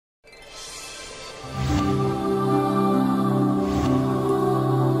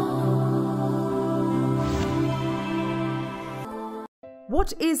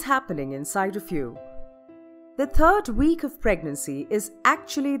what is happening inside of you? The third week of pregnancy is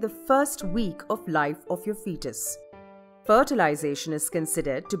actually the first week of life of your fetus. Fertilization is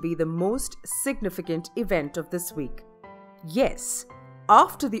considered to be the most significant event of this week. Yes,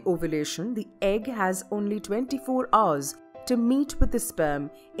 after the ovulation, the egg has only 24 hours to meet with the sperm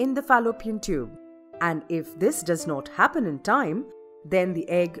in the fallopian tube. And if this does not happen in time, then the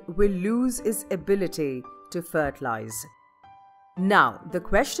egg will lose its ability to fertilize. Now, the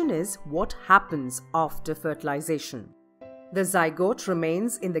question is, what happens after fertilization? The zygote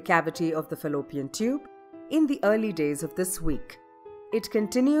remains in the cavity of the fallopian tube in the early days of this week. It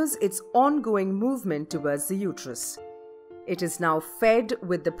continues its ongoing movement towards the uterus. It is now fed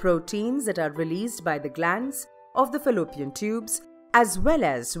with the proteins that are released by the glands of the fallopian tubes, as well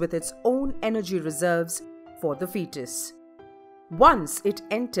as with its own energy reserves for the fetus. Once it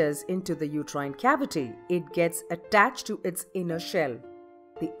enters into the uterine cavity, it gets attached to its inner shell.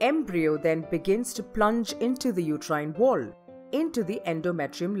 The embryo then begins to plunge into the uterine wall, into the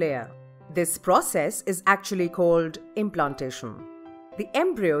endometrium layer. This process is actually called implantation. The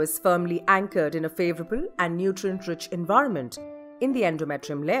embryo is firmly anchored in a favorable and nutrient-rich environment in the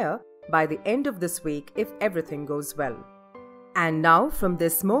endometrium layer by the end of this week if everything goes well. And now, from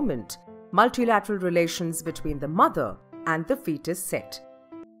this moment, multilateral relations between the mother and the fetus set.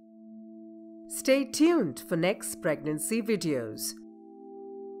 Stay tuned for next pregnancy videos.